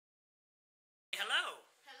hello.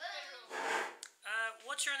 Hello.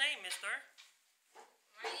 What's your name, mister?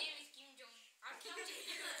 My name is Kim Jong. I'm Kim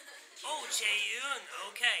Jaeyoon. Oh, Jaeyoon.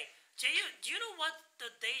 Okay. Jaeyoon, do you know what the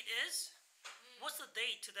date is? What's the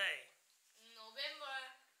date today? November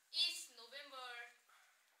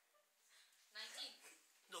 19th.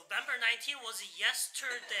 November 19th was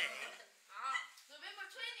yesterday. November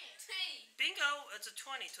 20. Bingo, it's a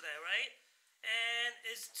 20 today, right? And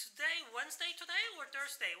is today Wednesday today or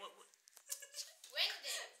Thursday?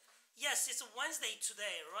 Wednesday. Yes, it's a Wednesday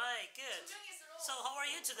today, right? Good. So how are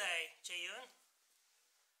you today, Jaeyoon?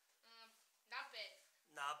 Not bad.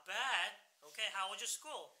 Not bad. Okay, how was your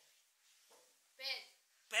school? Bad.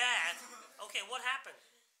 Bad? Okay, what happened?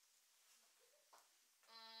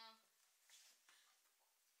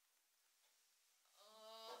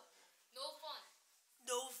 No fun.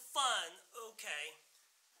 No fun. Okay.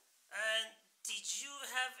 And did you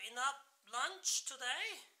have enough lunch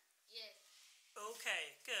today? Yes.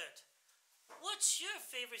 Okay, good. What's your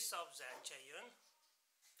favorite subject, Jaeyoon?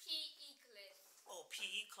 PE class. Oh,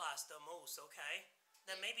 PE class the most, okay.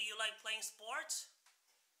 Then maybe you like playing sports?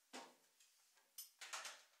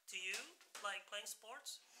 Do you like playing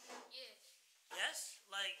sports? Yes. Yes?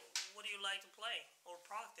 Like, what do you like to play or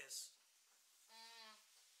practice?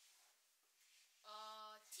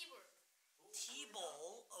 T-ball.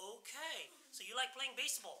 T-ball, okay. So you like playing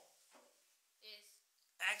baseball? Yes.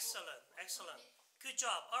 Excellent, excellent. Good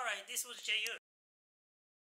job. All right, this was Jaeyoon.